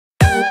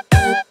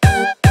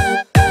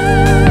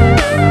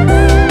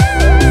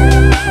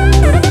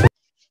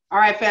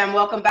right, fam,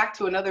 welcome back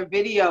to another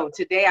video.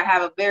 Today I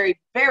have a very,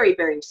 very,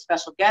 very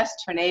special guest.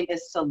 Her name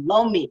is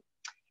Salome.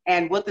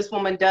 And what this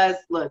woman does,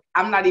 look,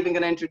 I'm not even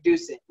going to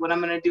introduce it. What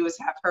I'm going to do is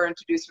have her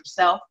introduce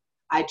herself.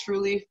 I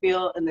truly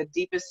feel in the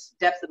deepest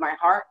depths of my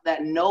heart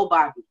that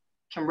nobody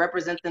can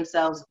represent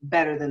themselves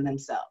better than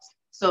themselves.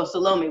 So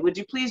Salome, would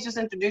you please just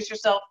introduce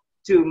yourself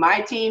to my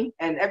team?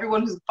 And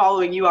everyone who's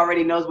following you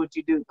already knows what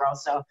you do, girl.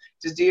 So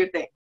just do your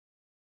thing.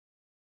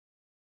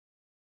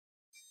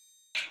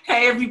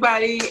 Hey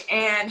everybody,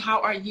 and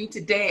how are you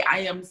today? I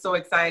am so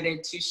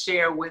excited to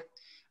share with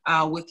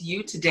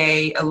you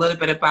today a little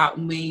bit about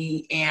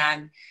me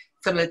and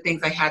some of the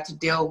things I had to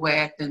deal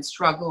with and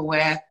struggle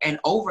with and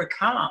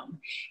overcome,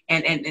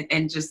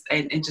 and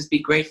just be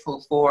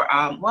grateful for.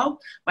 Well,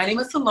 my name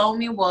is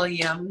Salome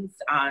Williams,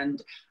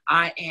 and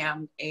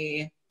I'm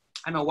a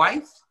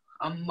wife,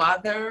 a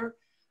mother.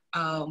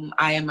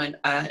 I am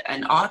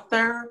an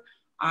author.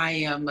 I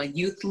am a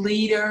youth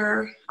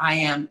leader. I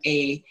am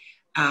a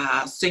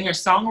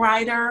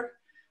singer-songwriter.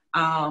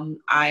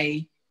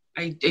 I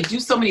do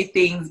so many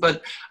things,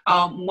 but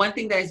one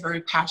thing that is very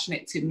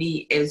passionate to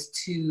me is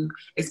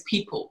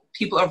people.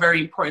 People are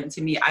very important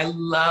to me. I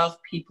love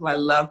people. I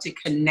love to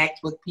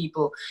connect with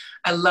people.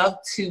 I love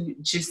to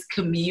just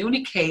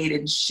communicate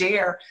and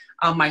share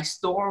my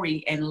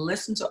story and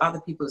listen to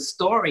other people's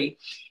story,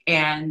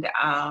 and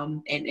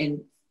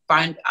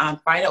find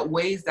out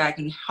ways that I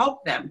can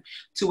help them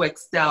to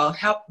excel,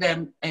 help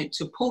them and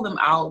to pull them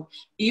out,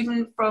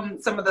 even from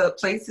some of the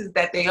places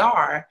that they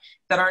are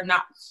that are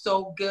not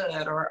so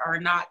good or are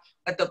not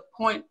at the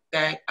point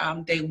that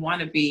they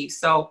want to be.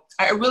 So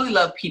I really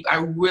love people. I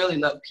really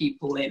love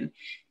people, and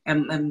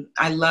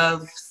I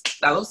love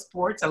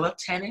sports. I love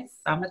tennis.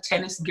 I'm a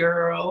tennis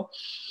girl.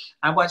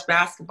 I watch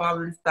basketball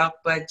and stuff,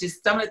 but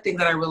just some of the things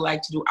that I really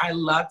like to do. I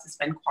love to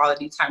spend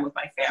quality time with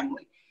my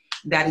family.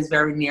 That is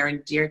very near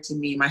and dear to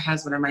me, my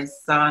husband and my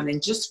son,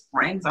 and just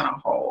friends on a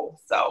whole.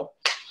 So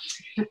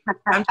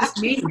I'm just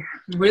me,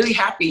 really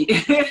happy.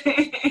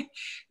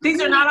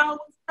 Things are not always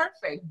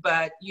perfect,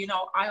 but you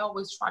know, I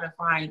always try to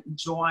find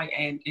joy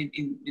and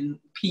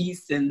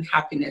peace and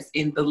happiness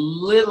in the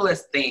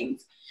littlest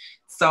things,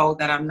 so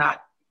that I'm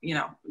not,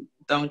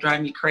 don't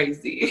drive me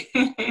crazy.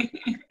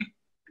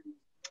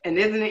 And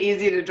isn't it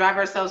easy to drive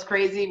ourselves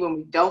crazy when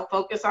we don't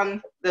focus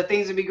on the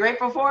things to be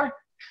grateful for?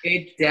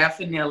 It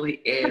definitely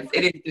is.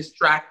 It is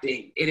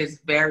distracting. It is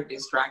very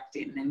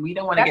distracting, and we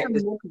don't want to get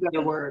this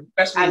word.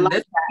 Especially in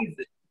this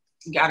season.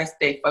 You gotta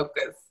stay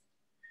focused.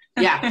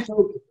 Yeah,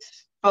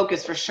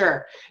 focus for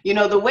sure. You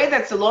know, the way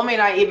that Salome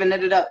and I even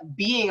ended up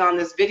being on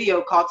this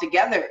video call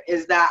together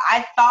is that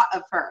I thought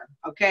of her,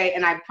 okay?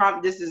 And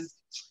this is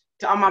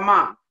on my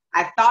mom.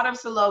 I thought of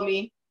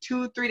Salome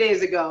 2-3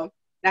 days ago,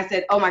 and I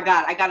said, oh my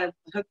God, I gotta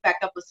hook back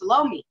up with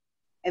Salome.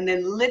 And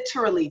then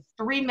literally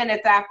 3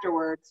 minutes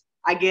afterwards,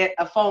 I get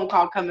a phone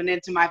call coming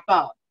into my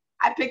phone.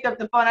 I picked up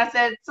the phone. I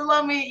said,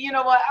 Salome, you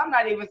know what? I'm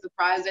not even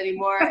surprised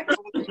anymore.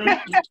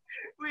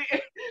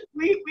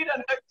 we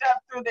done hooked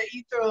up through the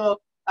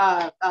ethereal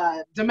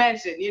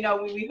dimension. You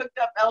know, we hooked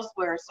up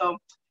elsewhere. So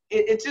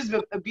it's just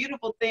a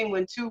beautiful thing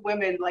when two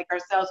women like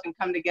ourselves can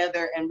come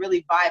together and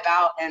really vibe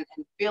out and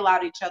feel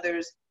out each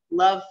other's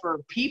love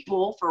for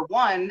people. For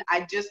one,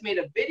 I just made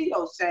a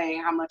video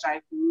saying how much I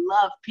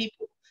love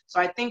people. So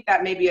I think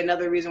that may be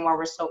another reason why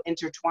we're so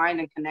intertwined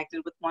and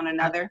connected with one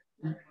another.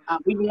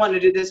 We've been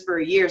wanting to do this for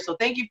a year. So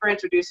thank you for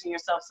introducing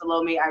yourself,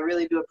 Salome. I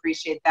really do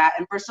appreciate that.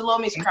 And for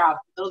Salome's crowd,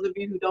 for those of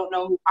you who don't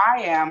know who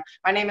I am,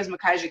 my name is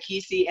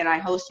Makaiza, and I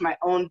host my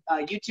own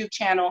YouTube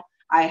channel.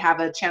 I have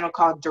a channel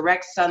called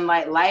Direct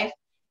Sunlight Life.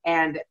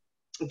 And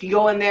if you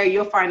go in there,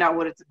 you'll find out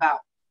what it's about.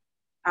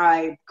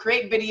 I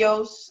create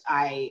videos.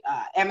 I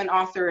am an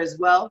author as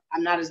well.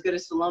 I'm not as good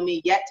as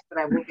Salome yet, but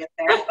I will get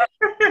there.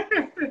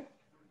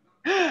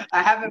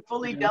 I haven't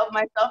fully delved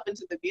myself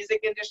into the music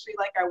industry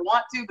like I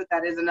want to, but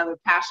that is another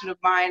passion of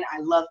mine.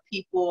 I love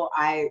people.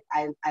 I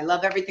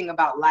love everything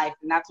about life,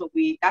 and that's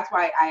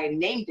why I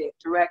named it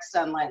Direct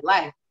Sunlight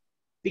Life,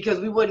 because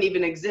we wouldn't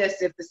even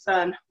exist if the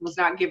sun was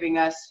not giving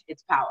us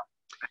its power.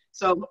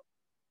 So,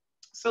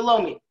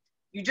 Salome,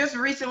 you just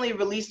recently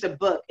released a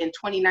book in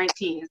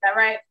 2019. Is that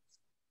right?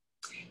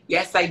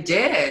 Yes, I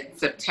did.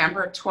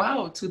 September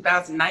 12,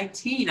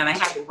 2019, and I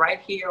have it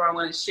right here. I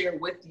want to share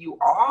with you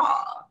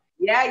all.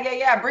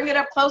 Yeah. Bring it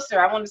up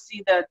closer. I want to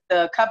see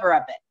the cover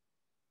of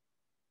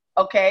it.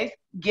 Okay.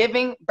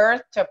 Giving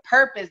birth to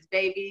purpose,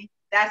 baby.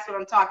 That's what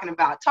I'm talking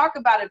about. Talk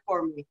about it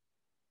for me.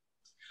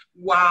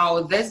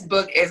 Wow, this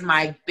book is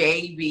my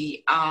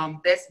baby.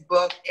 This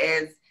book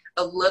is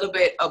a little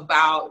bit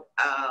about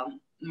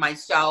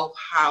myself,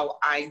 how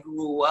I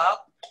grew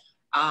up,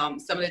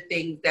 some of the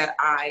things that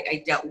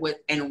I dealt with,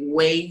 and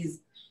ways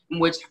in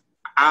which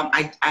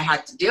I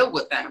had to deal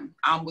with them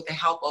with the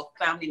help of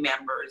family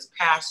members,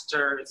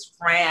 pastors,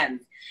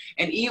 friends,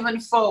 and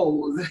even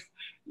foes.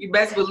 You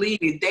best believe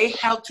it. They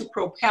helped to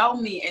propel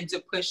me and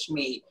to push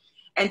me.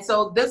 And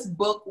so this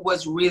book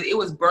was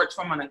birthed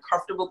from an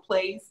uncomfortable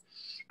place,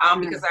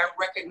 because I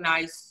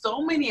recognize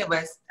so many of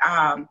us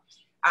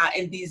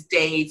in these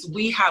days,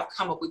 we have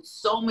come up with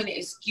so many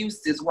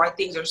excuses why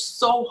things are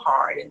so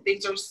hard and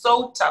things are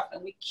so tough,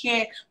 and we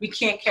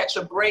can't catch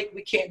a break,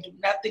 we can't do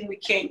nothing, we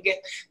can't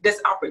get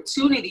this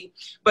opportunity,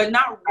 but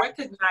not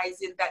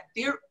recognizing that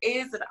there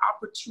is an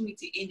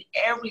opportunity in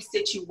every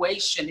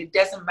situation. It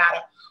doesn't matter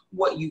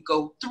what you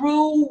go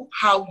through,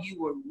 how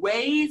you were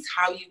raised,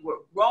 how you were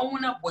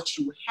grown up, what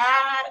you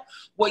had,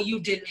 what you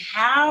didn't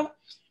have.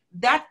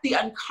 That's the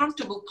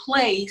uncomfortable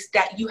place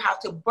that you have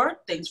to birth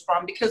things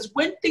from, because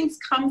when things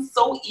come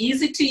so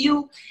easy to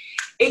you,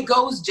 it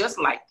goes just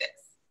like this.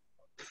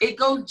 It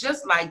goes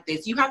just like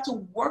this. You have to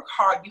work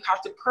hard. You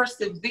have to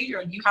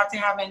persevere. You have to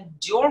have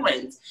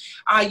endurance.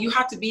 You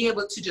have to be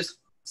able to just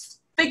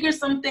figure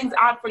some things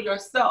out for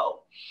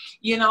yourself.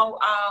 You know,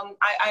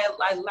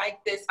 I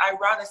like this. I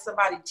rather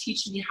somebody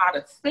teach me how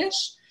to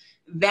fish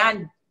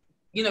than,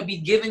 you know, be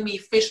giving me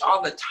fish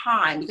all the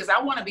time, because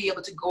I want to be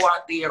able to go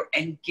out there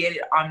and get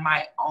it on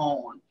my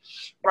own,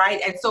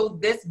 right? And so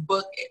this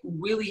book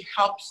really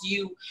helps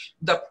you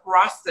the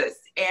process.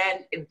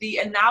 And the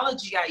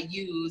analogy I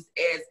use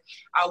is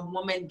a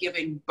woman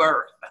giving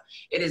birth.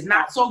 It is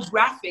not so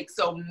graphic,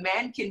 so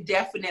men can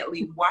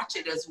definitely watch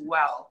it as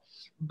well.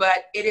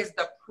 But it is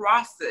the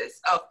process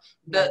of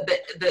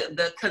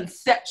the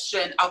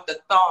conception of the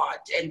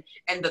thought.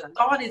 And the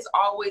thought is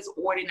always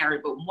ordinary.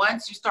 But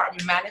once you start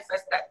to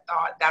manifest that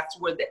thought, that's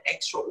where the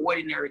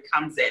extraordinary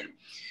comes in.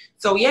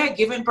 So yeah,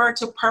 giving birth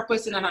to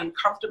purpose in an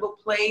uncomfortable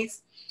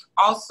place.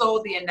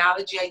 Also, the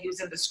analogy I use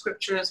in the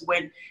scriptures,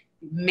 when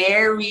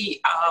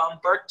Mary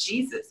birthed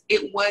Jesus,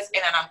 it was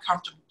in an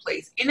uncomfortable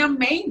place, in a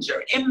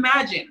manger.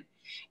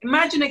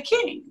 Imagine a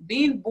king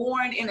being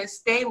born in a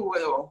stable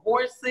where there were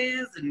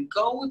horses and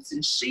goats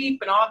and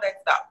sheep and all that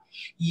stuff.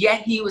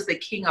 Yet he was the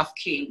King of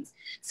Kings.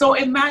 So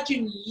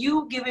imagine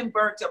you giving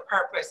birth to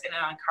purpose in an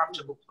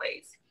uncomfortable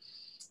place.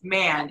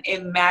 Man,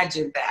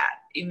 imagine that.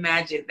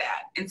 Imagine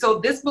that. And so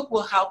this book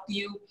will help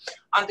you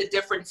on the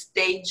different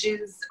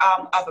stages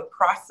of a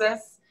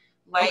process.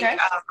 Like, okay.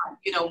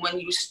 You know, when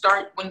you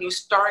start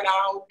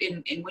out,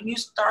 and when you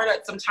start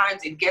out,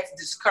 sometimes it gets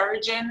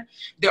discouraging.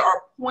 There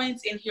are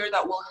points in here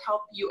that will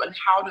help you on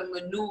how to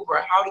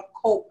maneuver, how to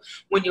cope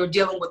when you're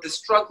dealing with the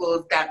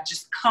struggles that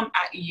just come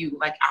at you,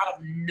 like out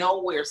of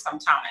nowhere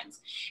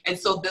sometimes. And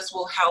so this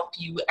will help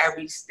you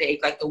every stage,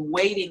 like the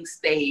waiting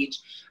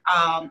stage.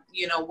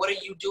 You know, what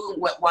are you doing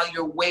while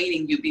you're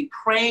waiting? You be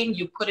praying,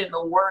 you put in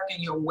the work,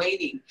 and you're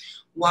waiting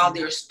while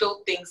there's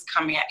still things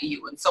coming at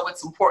you. And so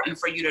it's important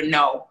for you to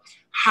know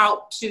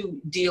how to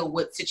deal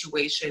with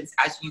situations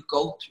as you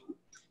go through.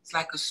 It's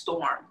like a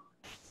storm.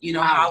 You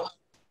know, how to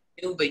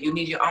maneuver. You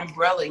need your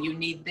umbrella. You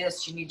need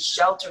this. You need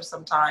shelter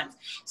sometimes.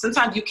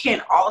 Sometimes you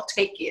can't all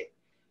take it.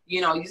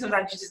 You know,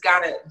 sometimes you just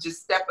got to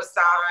just step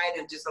aside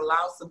and just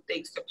allow some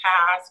things to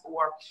pass,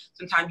 or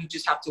sometimes you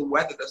just have to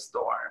weather the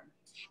storm.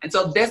 And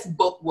so this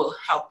book will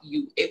help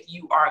you if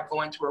you are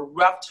going through a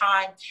rough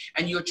time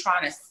and you're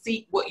trying to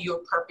seek what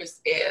your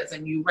purpose is,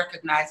 and you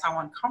recognize how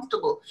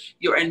uncomfortable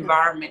your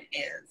environment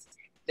is.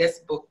 This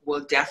book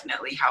will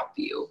definitely help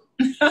you.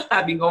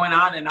 I've been going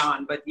on and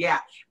on, but yeah,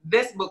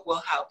 this book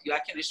will help you. I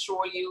can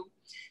assure you.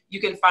 You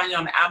can find it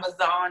on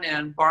Amazon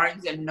and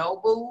Barnes and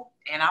Noble,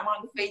 and I'm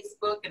on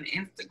Facebook and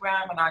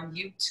Instagram and on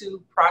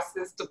YouTube,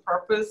 Process to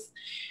Purpose.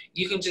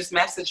 You can just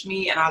message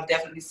me and I'll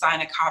definitely sign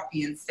a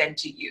copy and send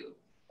to you.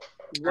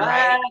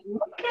 Right.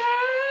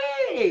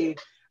 Okay.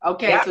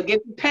 Okay. Yep. So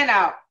get the pen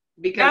out,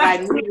 because I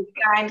need a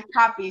signed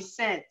copy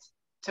sent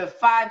to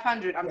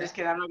 500. I'm just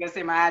kidding. I'm not gonna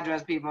say my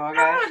address, people.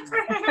 Okay.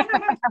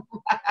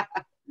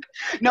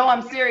 No,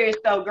 I'm serious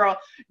though, girl.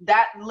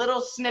 That little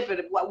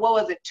snippet. What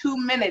was it? 2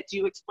 minutes.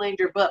 You explained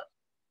your book.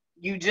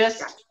 You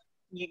just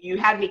you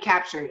had me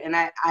captured, and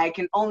I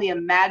can only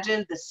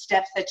imagine the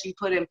steps that you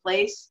put in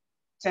place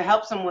to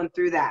help someone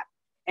through that.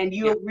 And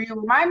you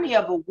remind me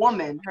of a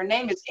woman. Her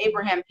name is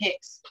Abraham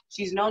Hicks.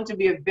 She's known to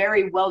be a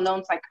very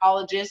well-known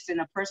psychologist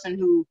and a person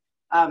who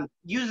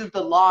uses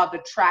the law of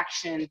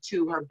attraction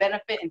to her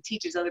benefit and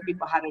teaches other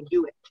people how to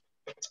do it.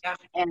 Yeah.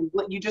 And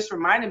what you just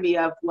reminded me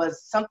of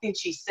was something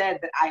she said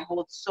that I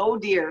hold so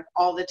dear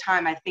all the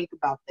time. I think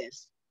about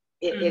this.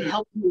 It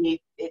helped me,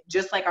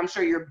 just like I'm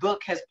sure your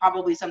book has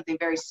probably something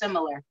very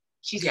similar.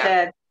 She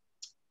said,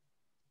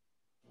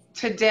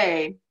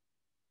 today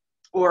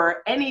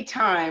or any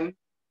time,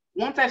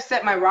 once I've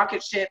set my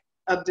rocket ship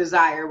of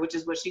desire, which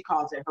is what she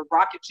calls it, her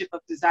rocket ship of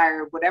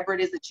desire, whatever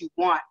it is that you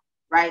want,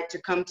 right, to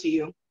come to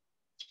you,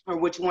 or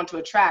what you want to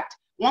attract,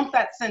 once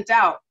that's sent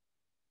out,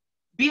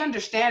 be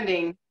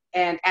understanding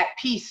and at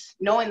peace,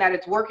 knowing that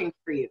it's working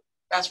for you.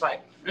 That's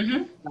right.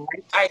 Right?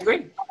 I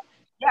agree.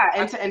 Yeah,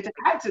 and to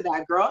add to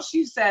that, girl,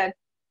 she said,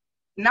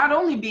 not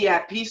only be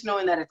at peace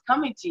knowing that it's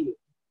coming to you,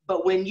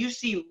 but when you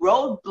see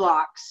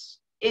roadblocks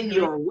in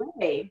your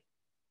way,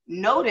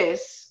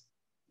 notice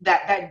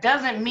that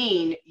doesn't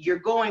mean you're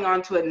going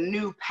onto a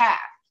new path.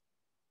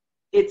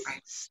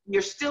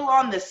 You're still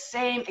on the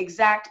same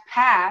exact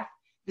path.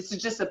 This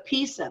is just a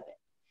piece of it.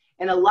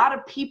 And a lot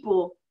of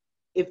people,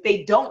 if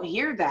they don't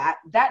hear that,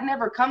 that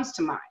never comes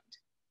to mind.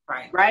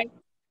 Right?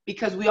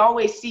 Because we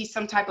always see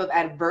some type of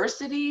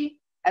adversity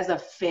as a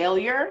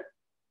failure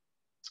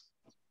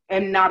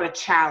and not a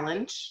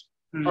challenge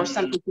or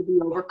something to be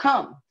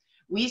overcome.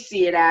 We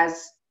see it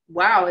as,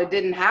 wow, it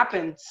didn't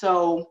happen,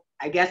 so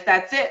I guess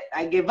that's it.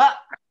 I give up,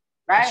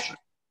 right?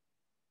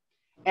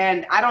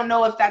 And I don't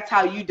know if that's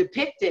how you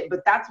depict it,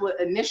 but that's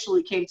what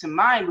initially came to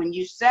mind when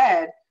you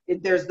said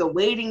there's the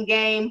waiting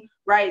game,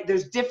 right?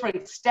 There's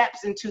different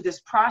steps into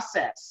this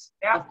process.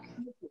 Yeah.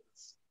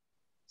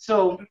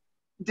 So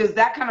does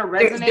that kind of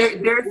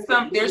resonate?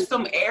 There's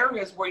some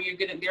areas where you're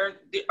gonna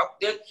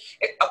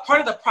a part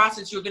of the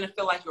process you're gonna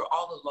feel like you're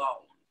all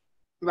alone.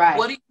 Right.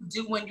 What do you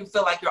do when you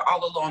feel like you're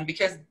all alone?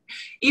 Because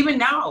even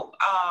now,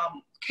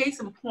 case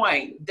in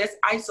point, this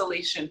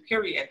isolation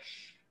period,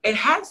 it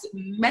has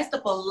messed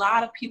up a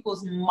lot of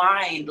people's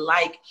mind.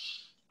 Like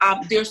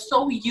they're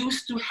so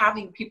used to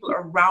having people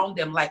around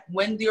them. Like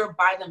when they're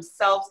by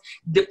themselves,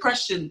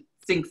 depression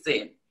sinks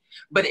in.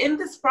 But in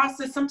this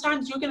process,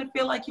 sometimes you're going to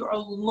feel like you're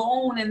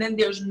alone, and then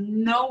there's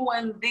no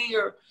one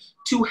there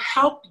to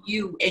help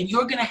you. And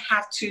you're going to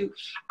have to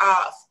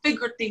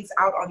figure things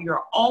out on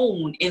your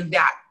own in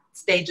that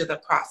stage of the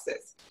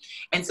process.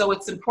 And so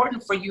it's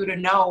important for you to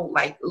know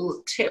like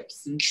little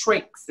tips and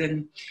tricks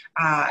and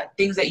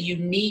things that you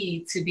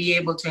need to be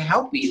able to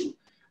help you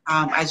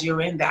as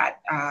you're in that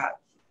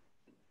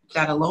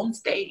alone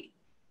state.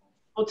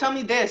 Well, tell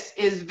me this,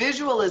 is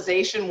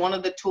visualization one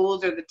of the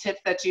tools or the tips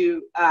that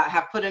you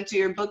have put into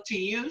your book to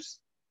use?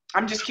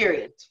 I'm just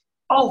curious.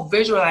 Oh,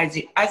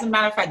 visualizing. As a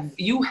matter of fact,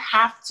 you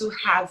have to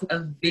have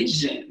a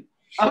vision.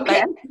 Okay.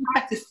 Like, you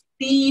have to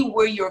see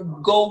where you're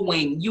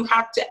going. You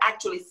have to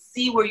actually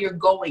see where you're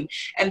going.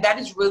 And that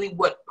is really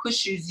what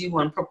pushes you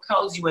and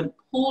propels you and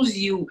pulls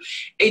you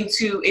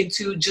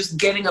into just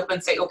getting up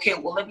and say, okay,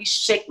 well, let me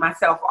shake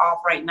myself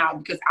off right now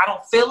because I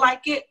don't feel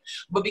like it,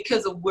 but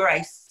because of where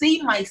I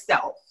see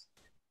myself,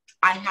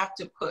 I have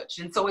to push.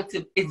 And so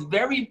it's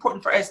very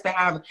important for us to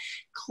have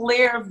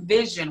clear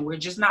vision. We're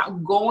just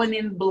not going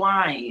in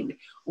blind.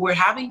 We're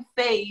having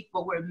faith,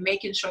 but we're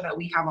making sure that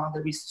we have all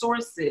the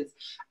resources,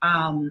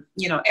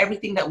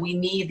 everything that we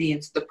need,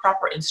 the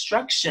proper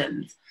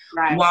instructions,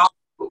 right, while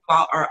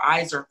our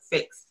eyes are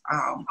fixed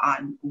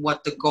on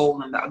what the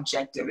goal and the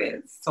objective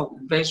is. So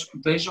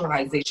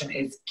visualization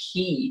is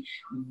key.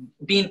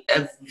 Being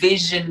a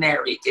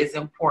visionary is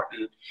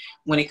important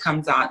when it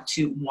comes on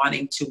to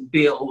wanting to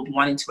build,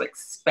 wanting to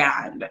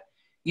expand,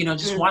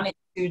 wanting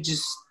to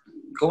just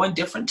go in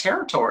different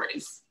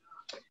territories.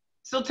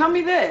 So tell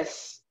me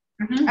this.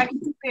 I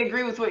completely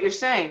agree with what you're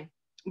saying,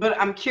 but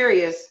I'm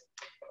curious,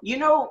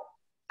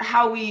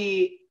 how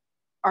we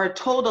are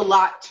told a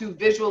lot to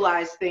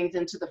visualize things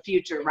into the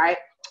future, right?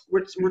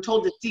 We're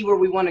told to see where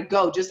we want to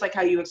go, just like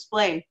how you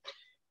explained.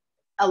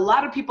 A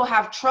lot of people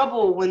have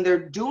trouble when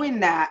they're doing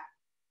that,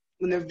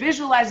 when they're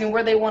visualizing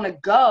where they want to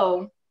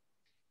go.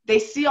 They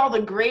see all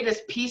the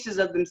greatest pieces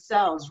of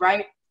themselves,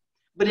 right?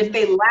 But if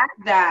they lack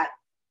that,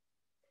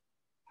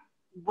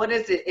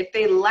 if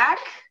they lack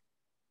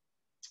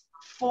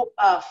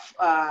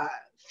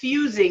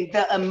fusing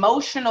the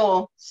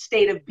emotional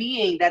state of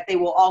being that they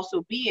will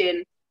also be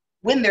in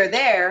when they're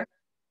there.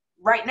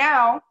 Right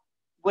now,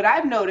 what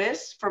I've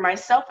noticed for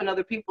myself and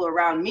other people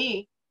around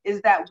me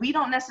is that we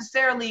don't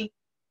necessarily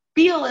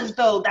feel as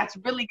though that's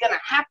really going to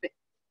happen.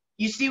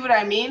 You see what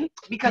I mean?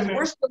 Because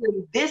we're still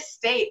in this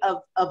state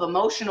of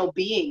emotional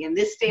being, in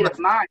this state of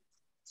mind.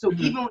 So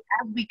even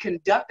as we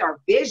conduct our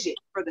vision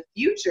for the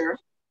future,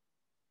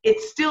 it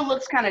still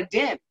looks kind of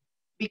dim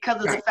because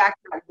of the fact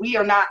that we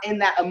are not in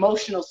that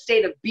emotional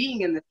state of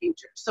being in the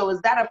future. So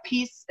is that a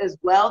piece as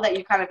well that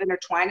you kind of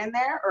intertwine in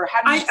there? Or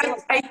how do you feel?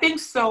 I think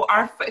so.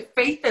 Our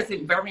faith is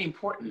very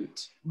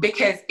important,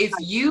 because if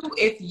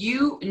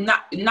you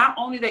not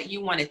only that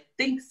you want to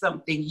think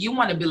something, you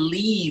want to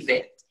believe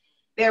it.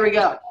 There we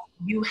go.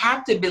 You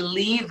have to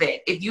believe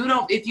it. If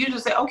you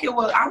just say, okay,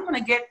 well, I'm going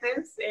to get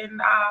this,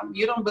 and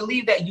you don't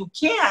believe that you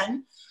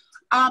can,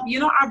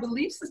 our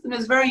belief system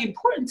is very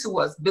important to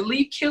us.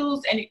 Belief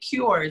kills and it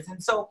cures.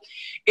 And so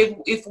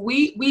if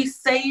we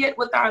say it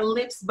with our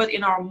lips, but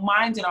in our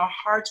minds and our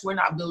hearts, we're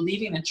not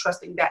believing and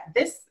trusting that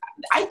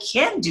I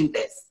can do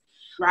this.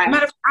 Right.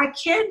 Matter of fact, I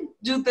can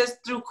do this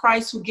through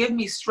Christ who gives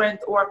me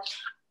strength, or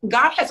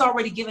God has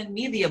already given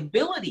me the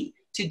ability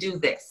to do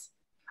this.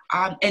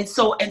 And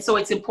so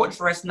it's important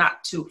for us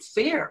not to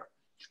fear.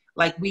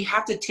 Like, we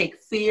have to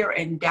take fear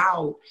and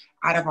doubt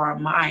out of our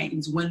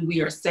minds when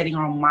we are setting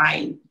our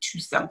mind to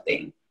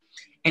something.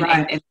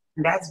 And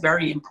that's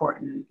very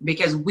important,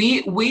 because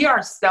we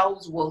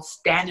ourselves will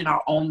stand in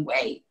our own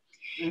way.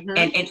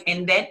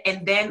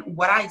 And then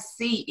what I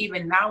see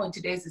even now in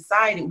today's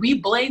society, we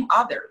blame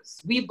others.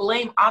 We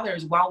blame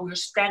others while we're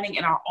standing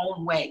in our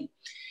own way,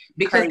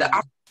 because the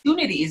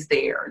opportunity is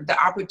there.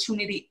 The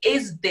opportunity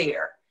is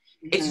there.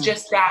 It's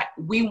just that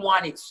we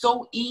want it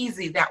so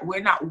easy that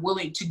we're not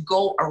willing to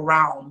go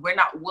around. We're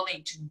not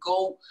willing to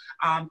go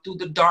through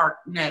the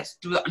darkness,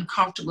 through the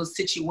uncomfortable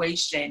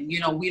situation. We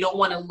don't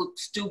want to look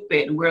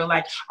stupid. We're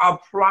like, our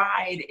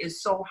pride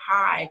is so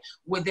high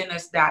within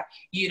us that,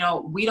 we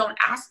don't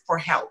ask for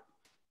help.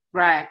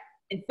 Right.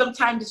 And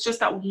sometimes it's just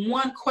that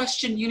one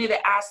question you need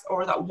to ask,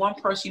 or that one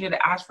person you need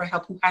to ask for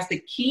help, who has the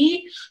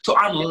key to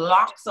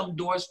unlock some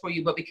doors for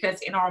you. But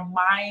because in our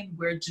mind,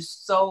 we're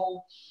just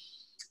so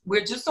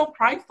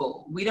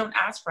prideful. We don't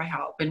ask for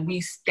help, and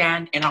we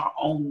stand in our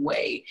own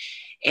way.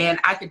 And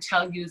I could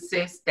tell you,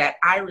 sis, that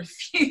I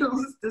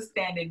refuse to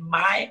stand in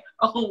my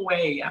own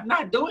way. I'm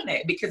not doing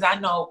it, because I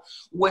know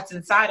what's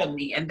inside of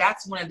me. And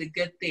that's one of the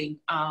good things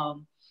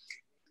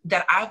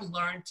that I've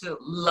learned to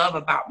love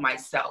about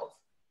myself.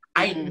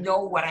 I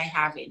know what I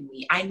have in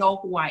me. I know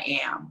who I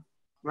am.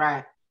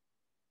 Right.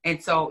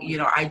 And so, you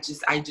know, I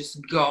just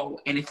go.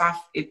 And if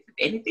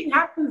anything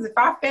happens, if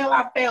I fail,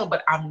 I fail,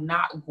 but I'm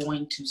not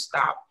going to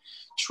stop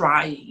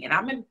trying. And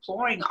I'm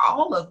imploring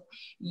all of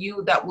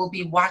you that will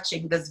be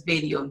watching this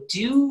video,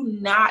 do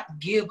not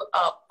give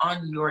up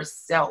on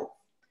yourself.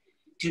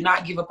 Do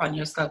not give up on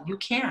yourself. You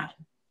can.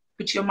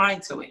 Put your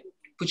mind to it.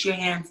 Put your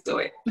hands to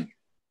it.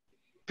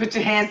 Put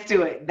your hands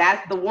to it.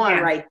 That's the one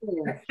right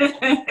there. We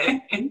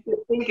can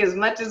think as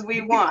much as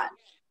we want.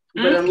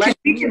 But unless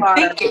we can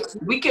think it,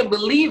 we can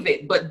believe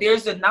it, but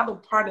there's another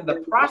part of the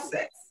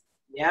process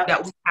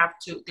that we have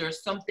to,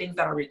 there's some things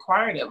that are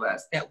required of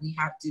us that we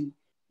have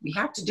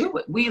to do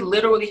it. We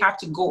literally have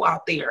to go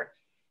out there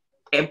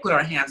and put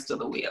our hands to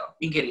the wheel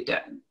and get it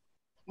done.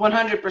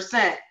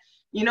 100%.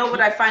 You know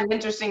what I find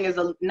interesting is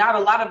not a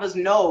lot of us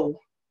know.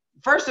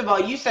 First of all,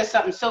 you said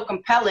something so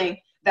compelling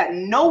that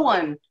no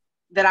one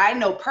that I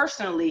know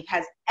personally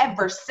has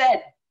ever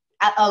said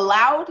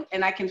aloud,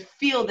 and I can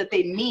feel that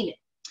they mean it.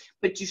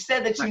 But you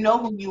said that you know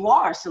who you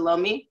are,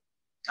 Salome.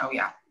 Oh,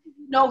 yeah.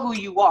 You know who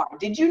you are.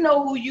 Did you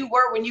know who you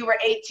were when you were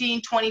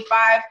 18,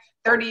 25,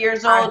 30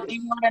 years old? Do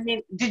you know what I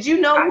mean? Did you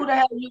know who the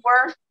hell you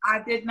were?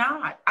 I did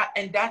not.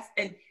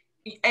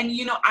 And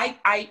you know,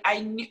 I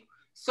knew.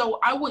 So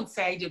I wouldn't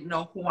say I didn't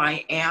know who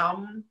I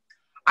am.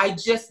 I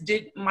just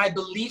did. My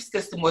belief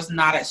system was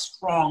not as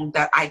strong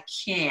that I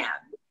can.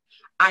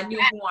 I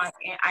knew who I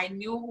am. I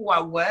knew who I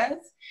was.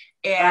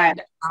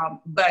 And,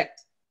 but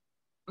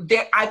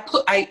there, I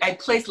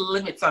placed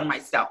limits on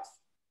myself.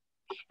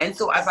 And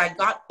so as I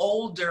got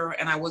older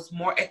and I was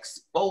more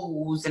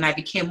exposed and I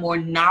became more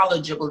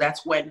knowledgeable,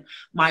 that's when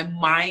my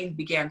mind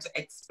began to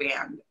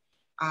expand,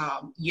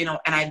 you know,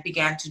 and I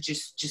began to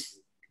just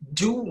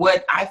do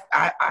what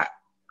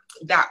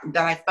that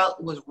I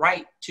felt was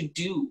right to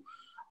do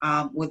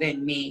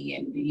within me,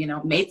 and, you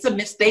know, made some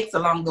mistakes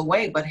along the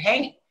way, but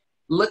hey,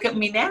 look at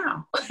me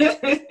now.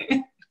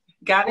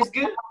 God is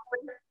good.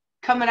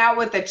 Coming out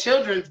with a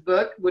children's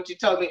book, which you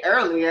told me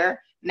earlier.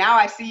 Now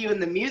I see you in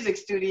the music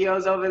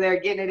studios over there,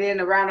 getting it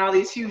in around all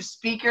these huge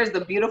speakers,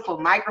 the beautiful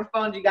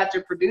microphones. You got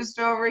your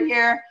producer over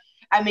here.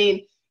 I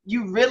mean,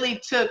 you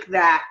really took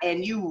that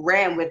and you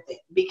ran with it,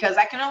 because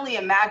I can only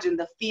imagine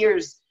the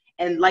fears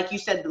and, like you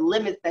said, the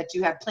limits that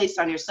you have placed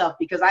on yourself,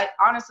 because I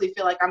honestly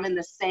feel like I'm in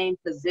the same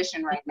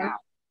position right now.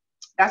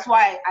 That's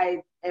why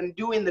I am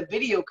doing the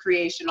video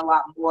creation a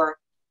lot more,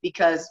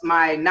 because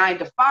my 9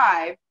 to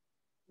 5,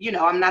 you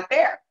know, I'm not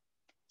there.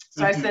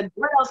 So I said,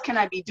 what else can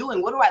I be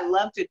doing? What do I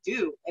love to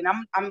do? And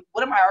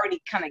what am I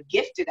already kind of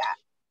gifted at?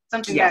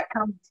 Something that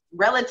comes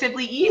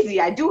relatively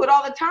easy. I do it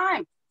all the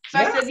time. So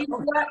I said, you know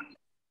what?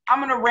 I'm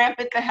going to ramp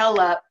it the hell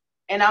up,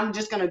 and I'm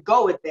just going to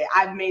go with it.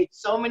 I've made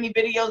so many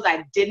videos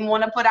I didn't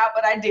want to put out,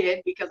 but I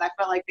did, because I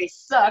felt like they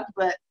sucked,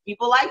 but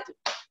people liked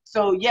it.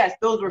 So yes,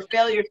 those were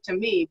failures to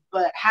me.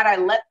 But had I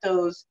let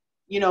those,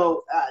 you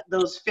know,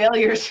 those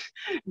failures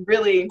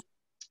really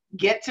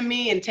get to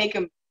me and take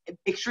them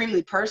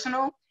extremely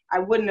personal, I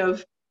wouldn't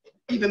have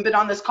even been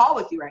on this call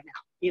with you right now.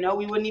 You know,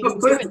 we wouldn't even.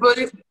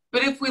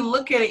 But if we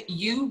look at it,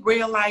 you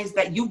realize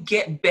that you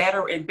get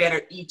better and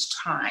better each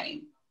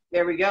time.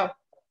 There we go.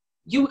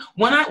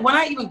 When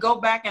I even go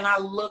back and I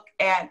look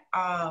at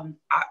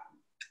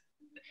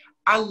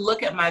I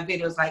look at my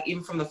videos, like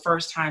even from the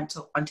first time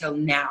until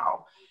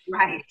now.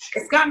 Right.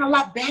 It's gotten a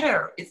lot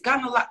better. It's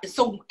gotten a lot.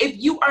 So if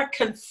you are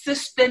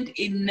consistent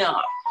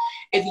enough,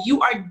 if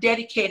you are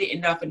dedicated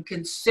enough and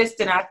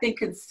consistent, I think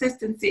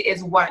consistency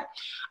is what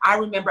I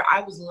remember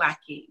I was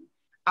lacking,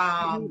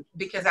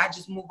 because I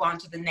just move on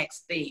to the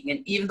next thing.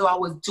 And even though I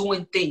was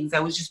doing things,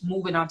 I was just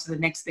moving on to the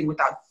next thing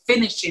without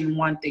finishing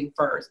one thing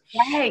first.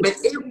 Right. But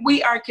if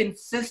we are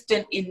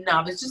consistent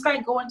enough, it's just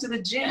like going to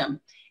the gym,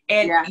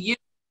 and you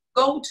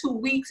go 2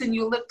 weeks and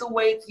you lift the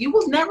weights, you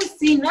will never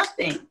see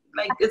nothing.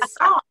 Like, it's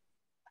soft.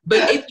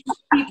 But if you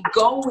keep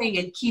going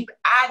and keep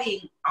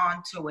adding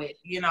onto it,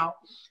 you know,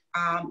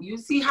 you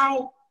see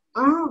how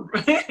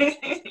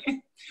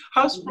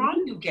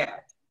strong you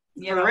get.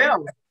 You know,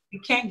 real. You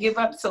can't give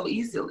up so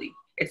easily.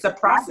 It's a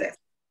process.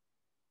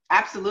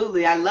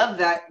 Absolutely. I love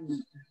that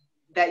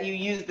you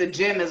use the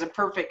gym as a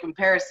perfect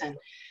comparison.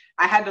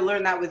 I had to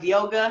learn that with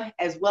yoga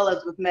as well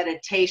as with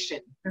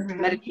meditation.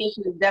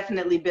 Meditation has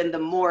definitely been the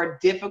more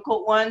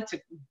difficult one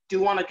to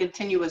do on a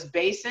continuous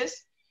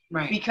basis,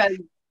 because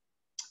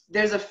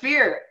there's a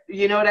fear,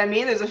 you know what I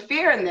mean? There's a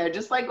fear in there,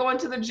 just like going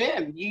to the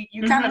gym.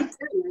 You kind of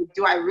feel,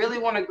 do I really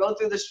want to go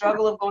through the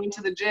struggle of going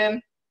to the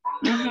gym?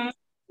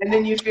 And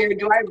then you figure,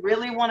 do I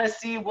really want to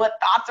see what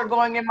thoughts are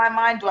going in my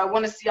mind? Do I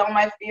want to see all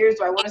my fears?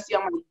 Do I want to see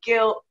all my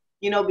guilt?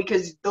 You know,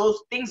 because those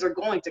things are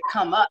going to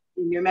come up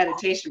in your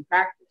meditation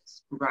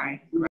practice.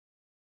 Right.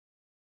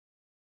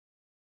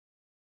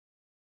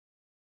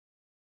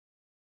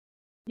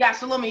 Yeah,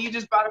 Salome, you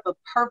just brought up a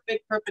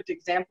perfect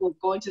example of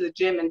going to the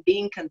gym and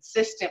being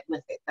consistent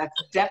with it. That's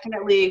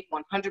definitely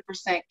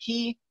 100%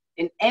 key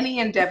in any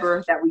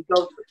endeavor that we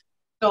go through.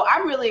 So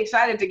I'm really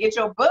excited to get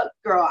your book,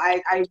 girl.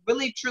 I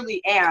really,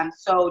 truly am.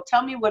 So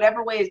tell me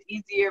whatever way is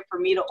easier for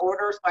me to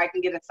order so I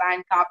can get a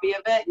signed copy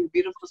of it, your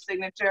beautiful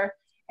signature,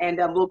 and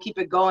we'll keep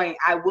it going.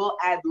 I will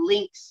add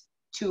links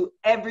to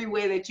every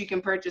way that you can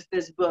purchase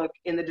this book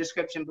in the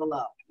description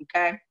below,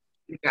 okay?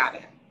 You got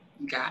it.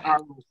 You got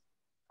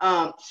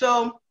it.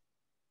 So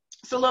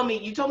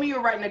Salome, you told me you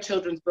were writing a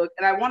children's book,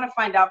 and I want to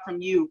find out from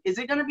you, is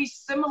it going to be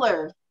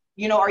similar?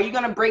 You know, are you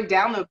going to break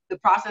down the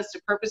process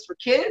to purpose for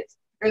kids,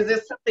 or is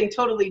this something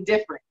totally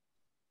different?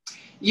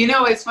 You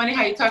know, it's funny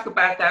how you talk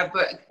about that,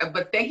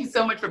 but thank you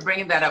so much for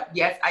bringing that up.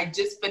 Yes, I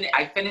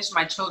finished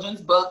my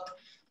children's book.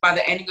 By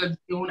the end of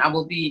June,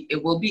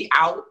 it will be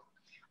out.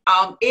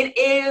 It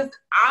is,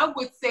 I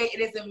would say it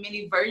is a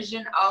mini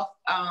version of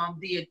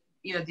the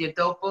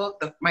adult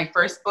book, my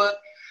first book.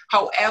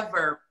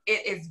 However,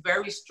 it is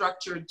very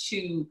structured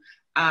to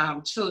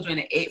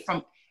children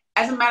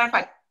as a matter of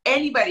fact,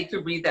 anybody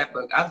could read that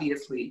book,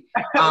 obviously.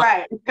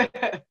 Right.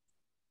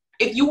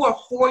 If you are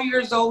 4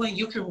 years old and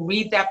you can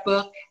read that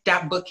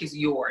book is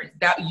yours.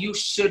 That you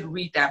should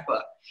read that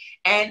book.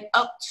 And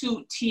up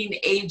to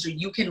teenager,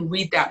 you can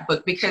read that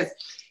book, because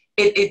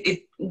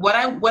what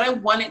I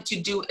wanted to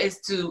do is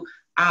to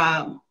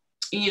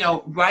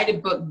write a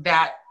book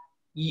that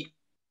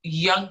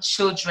young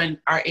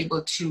children are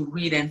able to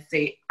read and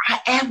say, I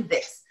am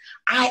this.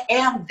 I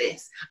am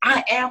this.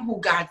 I am who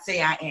God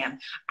say I am.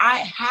 I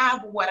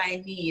have what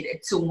I need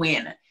to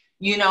win.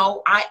 You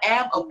know, I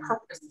am a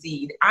purpose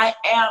seed. I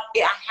have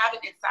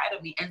it inside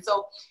of me. And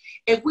so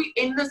if we,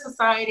 in the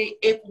society,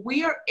 if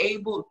we are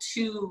able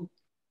to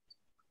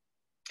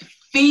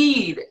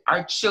feed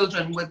our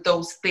children with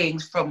those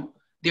things from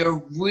they're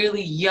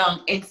really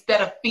young,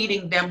 instead of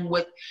feeding them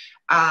with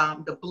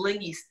the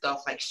blingy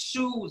stuff like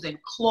shoes and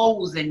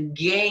clothes and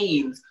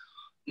games,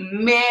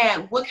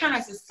 man, what kind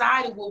of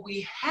society will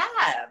we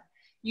have?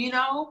 You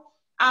know,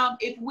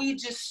 if we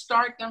just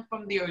start them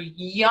from their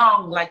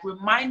young, like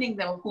reminding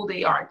them of who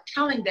they are,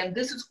 telling them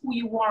this is who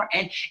you are,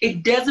 and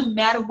it doesn't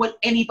matter what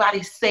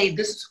anybody say,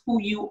 this is who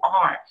you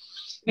are.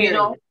 You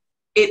know,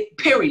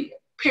 period.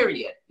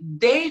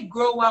 They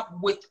grow up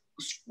with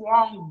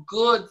strong,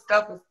 good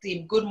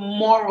self-esteem, good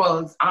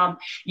morals.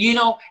 You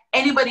know,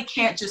 anybody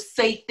can't just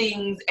say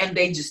things and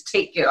they just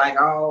take it like,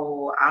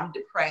 oh, I'm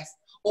depressed,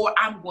 or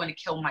I'm going to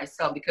kill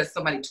myself because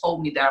somebody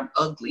told me that I'm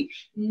ugly.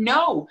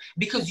 No,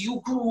 because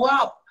you grew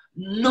up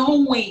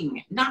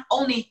knowing, not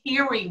only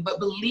hearing, but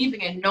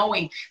believing and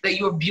knowing that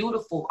you're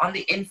beautiful on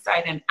the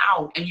inside and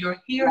out, and your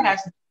hair has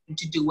nothing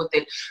to do with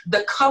it.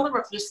 The color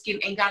of your skin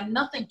ain't got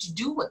nothing to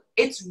do with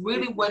it. It's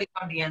really what is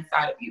on the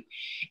inside of you.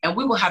 And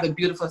we will have a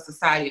beautiful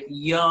society of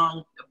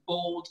young,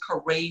 bold,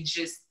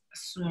 courageous,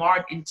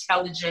 smart,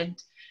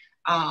 intelligent,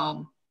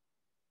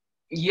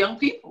 young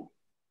people.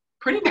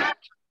 Pretty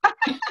much.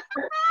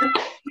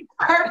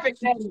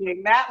 Perfect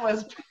ending. That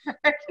was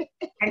perfect.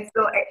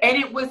 And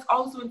it was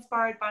also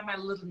inspired by my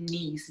little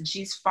niece, and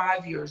she's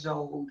 5 years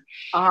old.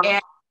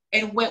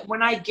 And when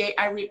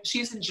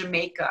she's in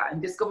Jamaica,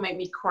 and this gonna make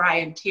me cry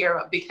and tear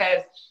up,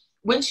 because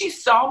when she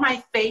saw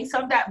my face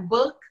on that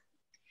book,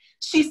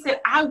 she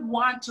said, I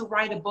want to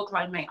write a book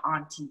like my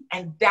auntie.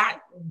 And that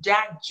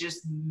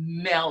just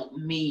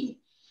melted me.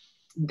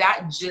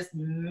 That just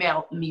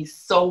melted me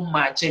so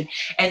much.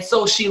 And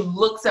so she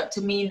looks up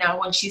to me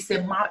now, and she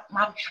said,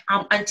 Mom,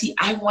 Auntie,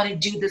 I want to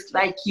do this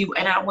like you.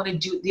 And I want to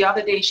do, the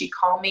other day she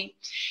called me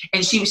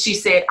and she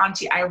said,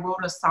 Auntie, I wrote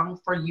a song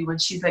for you. And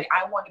she's like,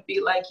 I want to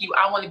be like you.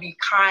 I want to be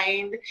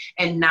kind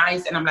and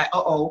nice. And I'm like,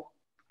 uh-oh,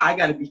 I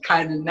got to be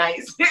kind and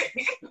nice.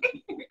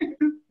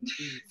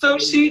 So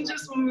she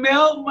just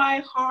melted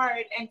my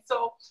heart. And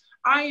so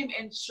I am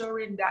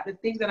ensuring that the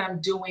things that I'm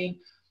doing,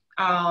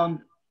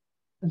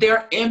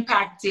 they're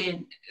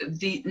impacting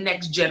the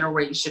next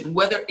generation,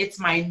 whether it's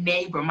my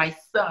neighbor, my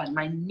son,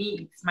 my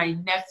niece, my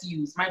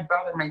nephews, my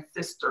brother, my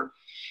sister.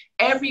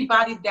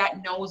 Everybody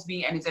that knows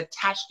me and is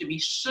attached to me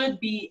should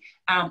be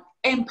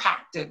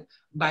impacted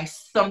by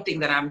something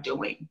that I'm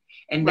doing.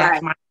 And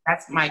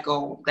that's my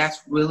goal.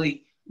 That's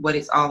really what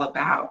it's all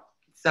about.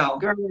 So,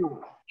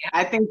 girl, yeah.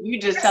 I think you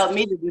just helped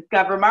me to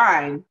discover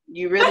mine.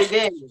 You really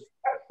did.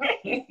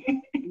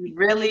 You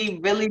really,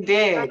 really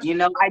did. You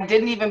know, I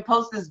didn't even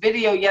post this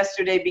video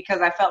yesterday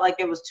because I felt like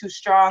it was too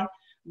strong.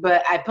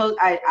 But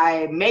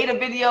I made a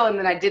video and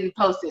then I didn't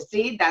post it.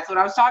 See, that's what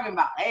I was talking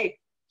about. Hey,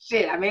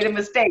 shit, I made a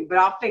mistake, but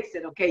I'll fix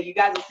it. Okay, you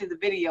guys will see the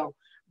video.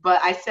 But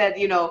I said,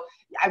 you know,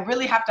 I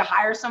really have to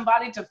hire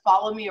somebody to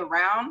follow me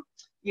around,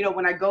 you know,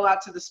 when I go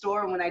out to the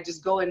store, when I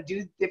just go and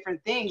do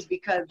different things,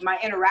 because my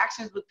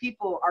interactions with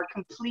people are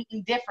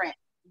completely different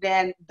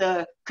than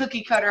the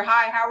cookie cutter,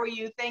 hi, how are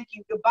you, thank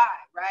you, goodbye,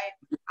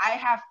 right? I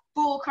have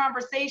full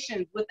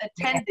conversations with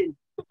attendants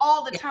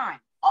all the time.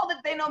 All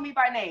that they know me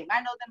by name. I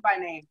know them by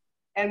name.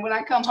 And when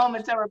I come home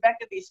and tell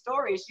Rebecca these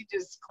stories, she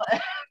just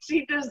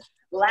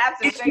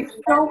laughs and shakes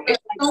her head.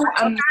 It's so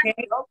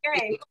amazing.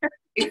 Okay.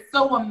 It's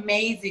so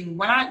amazing.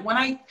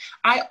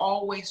 I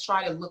always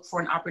try to look for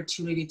an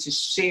opportunity to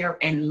share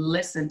and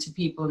listen to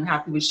people and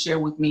have people share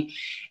with me.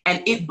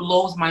 And it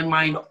blows my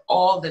mind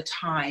all the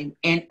time.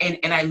 And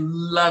I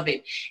love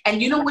it.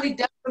 And you know what it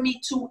does for me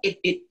too?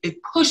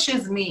 It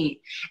pushes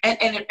me.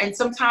 And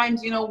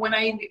sometimes, you know, when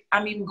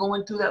I'm even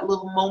going through that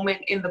little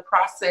moment in the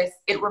process,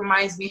 it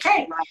reminds me,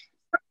 hey,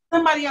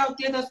 somebody out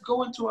there that's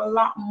going through a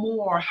lot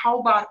more. How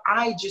about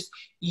I just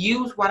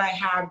use what I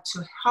have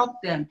to help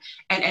them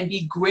and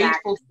be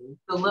grateful for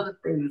the little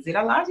things. It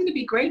allows you to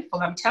be grateful.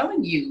 I'm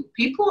telling you,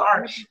 people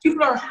are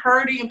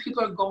hurting and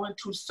people are going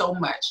through so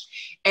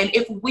much. And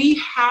if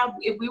we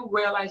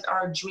realize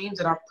our dreams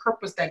and our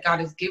purpose that God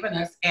has given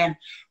us and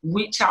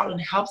reach out and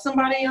help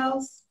somebody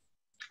else,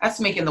 that's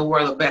making the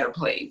world a better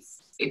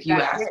place, if you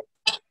ask.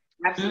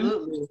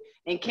 Absolutely. Mm-hmm.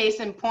 In case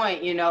in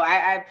point, you know,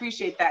 I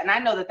appreciate that. And I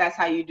know that that's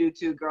how you do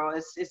too, girl.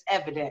 It's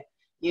evident,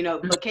 you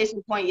know, but case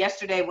in point,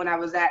 yesterday when I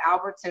was at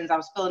Albertsons, I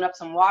was filling up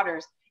some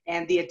waters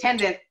and the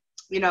attendant,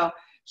 you know,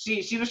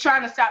 she was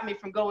trying to stop me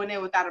from going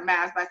in without a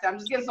mask. But I said, I'm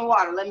just getting some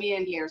water. Let me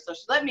in here. So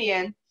she let me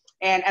in.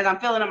 And as I'm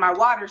filling up my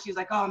water, she's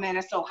like, oh man,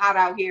 it's so hot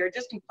out here.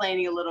 Just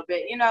complaining a little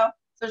bit, you know?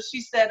 So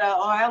she said,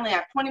 oh, I only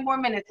have 20 more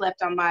minutes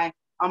left on my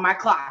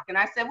clock. And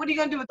I said, what are you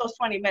going to do with those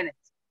 20 minutes?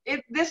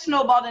 This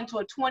snowballed into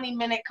a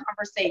 20-minute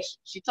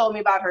conversation. She told me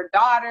about her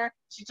daughter.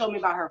 She told me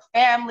about her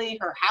family,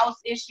 her house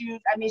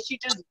issues. I mean, she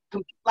just,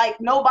 like,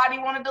 nobody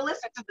wanted to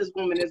listen to this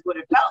woman is what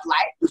it felt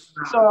like.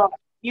 So,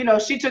 you know,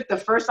 she took the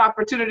first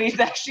opportunities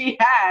that she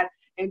had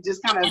and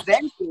just kind of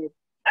vented.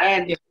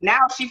 And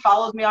now she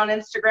follows me on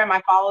Instagram.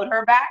 I followed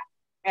her back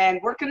and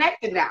we're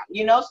connected now,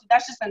 you know? So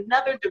that's just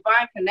another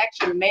divine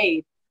connection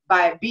made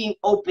by being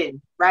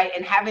open, right?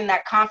 And having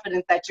that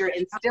confidence that you're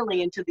instilling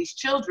into these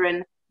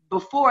children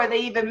before they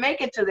even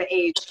make it to the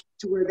age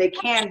to where they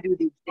can do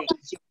these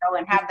things, you know,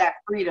 and have that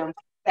freedom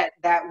that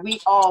we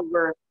all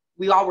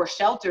were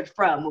sheltered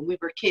from when we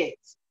were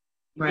kids.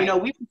 Right. You know,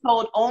 we were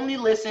told only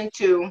listen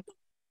to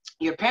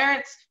your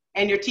parents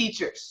and your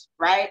teachers,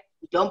 right?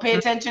 Don't pay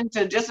attention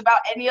to just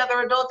about any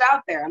other adult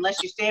out there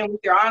unless you're staying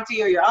with your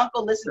auntie or your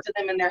uncle, listen to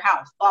them in their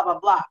house, blah, blah,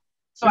 blah.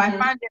 So I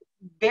find it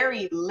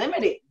very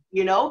limiting,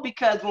 you know,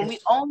 because when we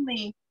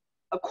only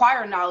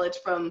acquire knowledge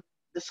from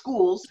the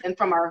schools and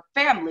from our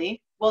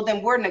family, well,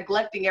 then we're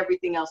neglecting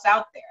everything else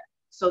out there.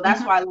 So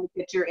that's why I like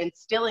that you're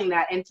instilling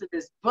that into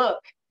this book,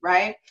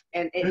 right?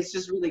 And it's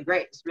just really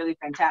great. It's really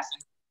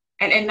fantastic.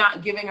 And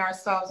not giving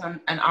ourselves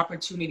an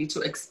opportunity to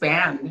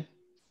expand.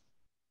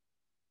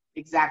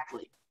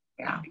 Exactly.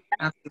 Yeah.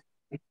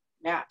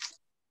 Yeah.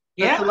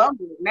 Yeah. Salome,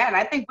 man,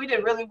 I think we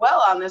did really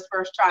well on this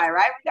first try,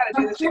 right? We got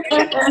to do this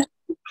again.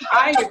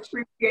 I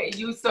appreciate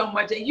you so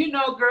much. And you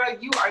know, girl,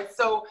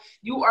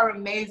 you are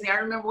amazing. I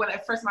remember when I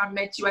first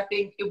met you, I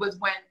think it was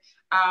when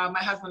my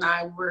husband and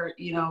I were,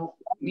 you know,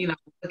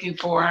 looking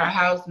for our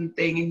house and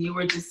thing, and you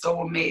were just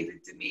so amazing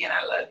to me, and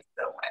I love you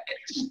so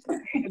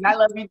much. And I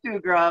love you too,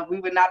 girl. We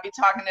would not be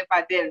talking if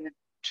I didn't.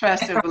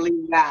 Trust and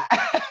believe that.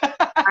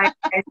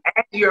 And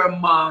your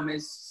mom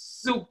is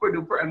super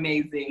duper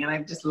amazing, and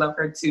I just love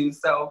her too.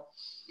 So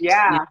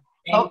yeah,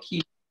 thank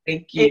you.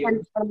 Thank you.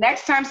 And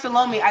next time,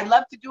 Salome, I'd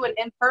love to do it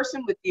in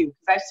person with you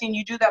because I've seen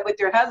you do that with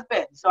your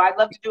husband. So I'd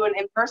love to do it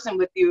in person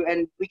with you,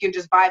 and we can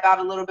just vibe out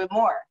a little bit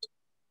more.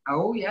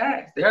 Oh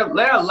yes, there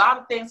are a lot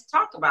of things to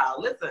talk about.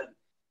 Listen,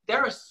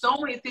 there are so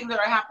many things that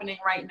are happening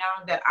right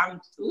now that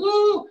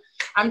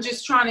I'm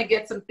just trying to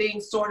get some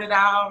things sorted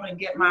out and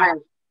get my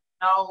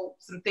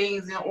some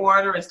things in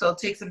order, and still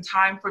take some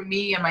time for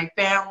me and my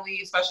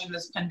family, especially in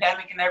this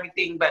pandemic and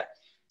everything. But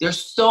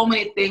there's so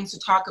many things to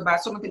talk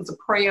about, so many things to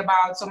pray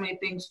about, so many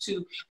things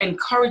to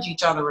encourage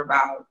each other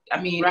about.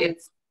 I mean,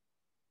 it's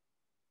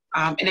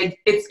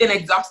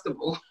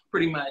inexhaustible,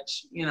 pretty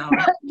much, you know.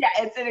 Yeah,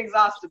 it's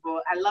inexhaustible.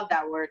 I love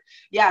that word.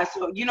 Yeah,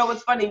 so you know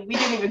what's funny? We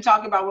didn't even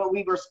talk about what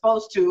we were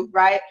supposed to,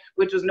 right?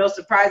 Which was no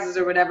surprises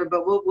or whatever,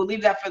 but we'll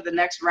leave that for the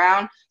next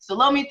round.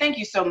 Salome, thank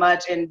you so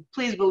much, and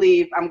please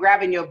believe I'm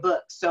grabbing your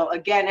book. So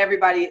again,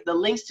 everybody, the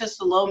links to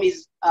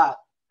Salome's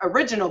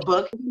original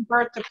book,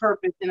 Birth to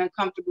Purpose in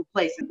Uncomfortable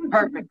Places.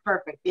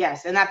 Perfect.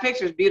 Yes, and that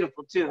picture is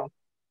beautiful too.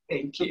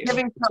 Thank you.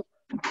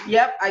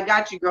 Yep, I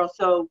got you, girl.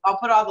 So I'll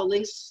put all the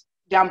links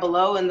down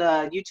below in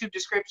the YouTube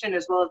description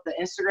as well as the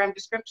Instagram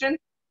description.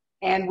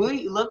 And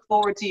we look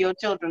forward to your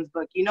children's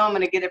book. You know I'm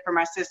going to get it for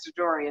my sister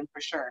Dorian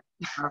for sure.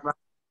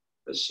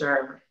 For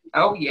sure.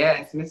 Oh,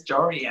 yes, Miss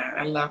Dorian.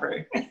 I love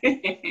her.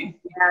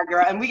 Yeah,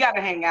 girl. And we got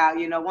to hang out,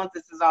 you know, once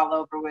this is all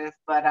over with.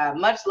 But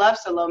much love,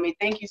 Salome.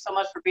 Thank you so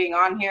much for being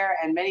on here.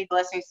 And many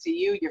blessings to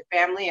you, your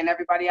family, and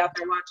everybody out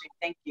there watching.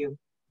 Thank you.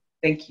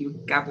 Thank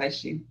you. God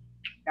bless you.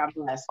 God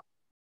bless.